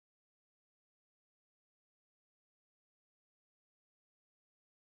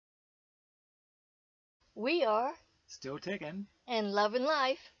We are Still ticking, and loving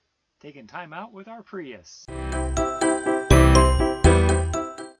life. taking time out with our Prius.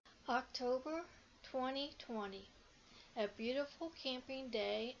 October 2020. A beautiful camping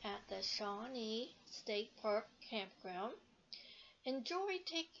day at the Shawnee State Park Campground. Enjoy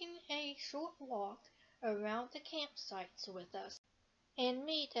taking a short walk around the campsites with us and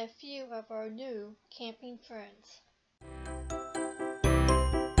meet a few of our new camping friends.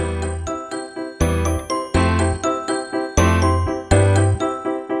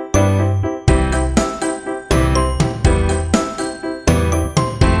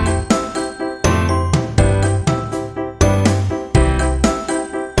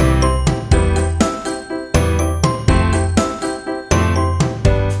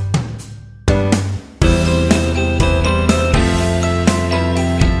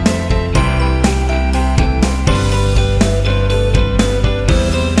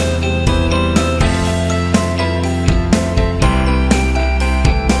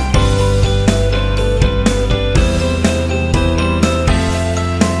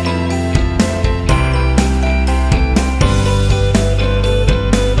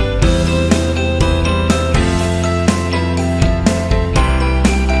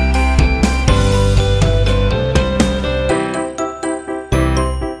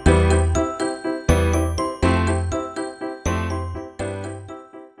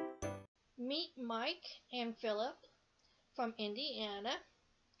 Meet Mike and Philip from Indiana,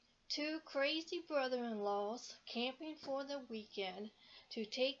 two crazy brother-in-laws camping for the weekend to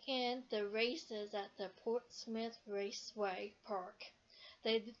take in the races at the Portsmouth Raceway Park.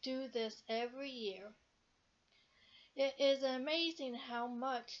 They do this every year. It is amazing how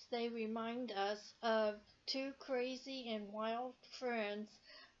much they remind us of two crazy and wild friends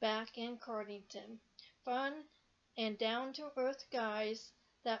back in Cardington. Fun and down-to-earth guys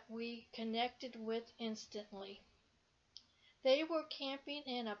that we connected with instantly. They were camping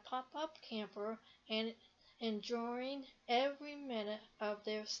in a pop-up camper and enjoying every minute of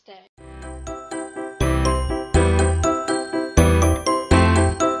their stay.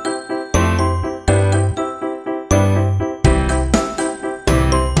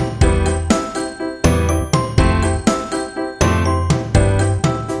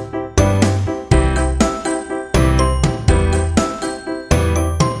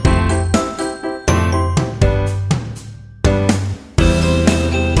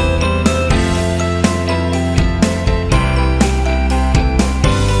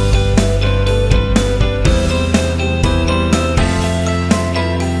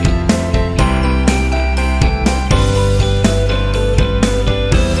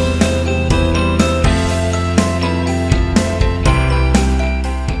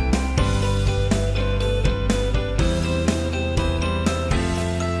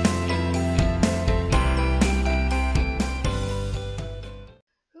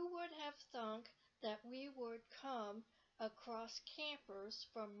 That we would come across campers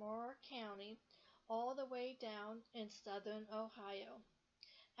from Moore County all the way down in southern Ohio.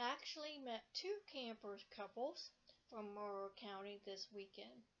 Actually met two camper couples from Moore County this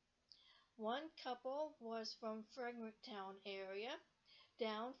weekend. One couple was from Fredericktown area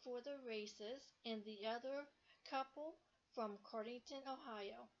down for the races and the other couple from Cardington,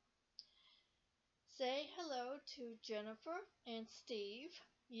 Ohio. Say hello to Jennifer and Steve.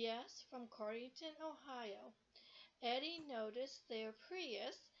 Yes, from Cardington, Ohio. Eddie noticed their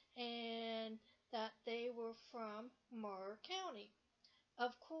Prius and that they were from Moore County.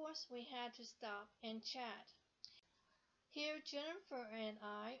 Of course, we had to stop and chat. Here, Jennifer and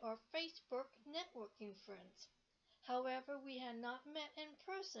I are Facebook networking friends. However, we had not met in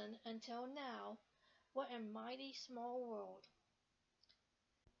person until now. What a mighty small world.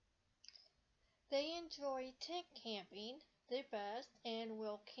 They enjoy tent camping the best and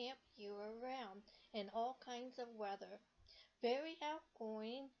will camp year-round in all kinds of weather. Very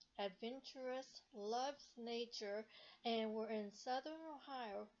outgoing, adventurous, loves nature, and were in southern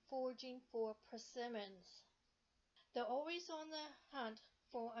Ohio foraging for persimmons. They're always on the hunt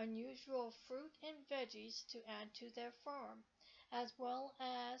for unusual fruit and veggies to add to their farm, as well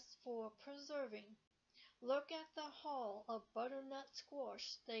as for preserving. Look at the haul of butternut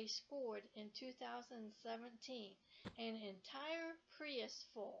squash they scored in 2017, an entire Prius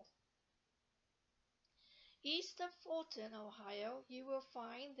full. East of Fulton, Ohio, you will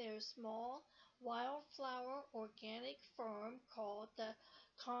find their small wildflower organic farm called the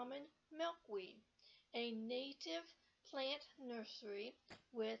Common Milkweed, a native plant nursery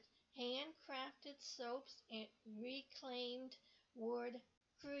with handcrafted soaps and reclaimed wood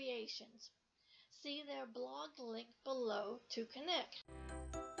creations. See their blog link below to connect.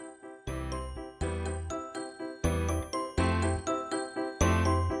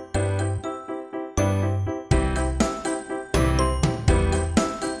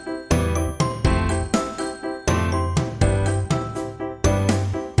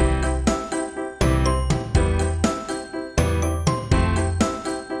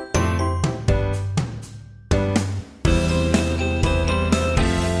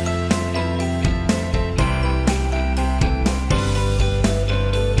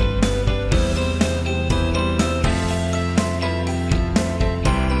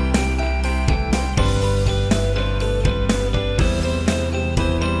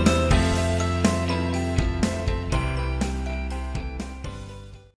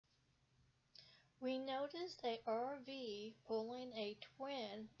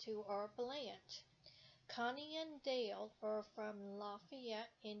 to our Blanche. Connie and Dale are from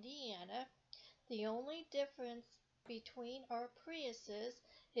Lafayette, Indiana. The only difference between our Priuses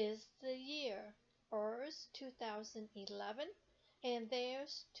is the year. Ours 2011 and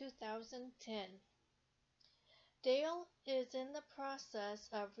theirs 2010. Dale is in the process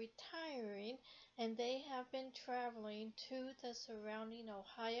of retiring, and they have been traveling to the surrounding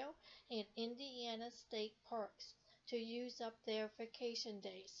Ohio and Indiana state parks to use up their vacation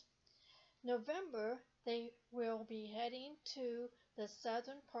days. November, they will be heading to the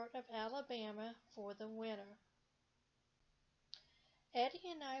southern part of Alabama for the winter. Eddie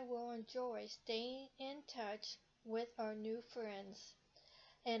and I will enjoy staying in touch with our new friends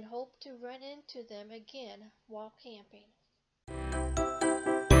and hope to run into them again while camping.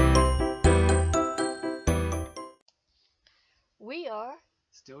 We are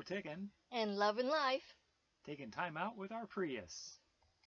Still ticking. and loving life. Taking time out with our Prius.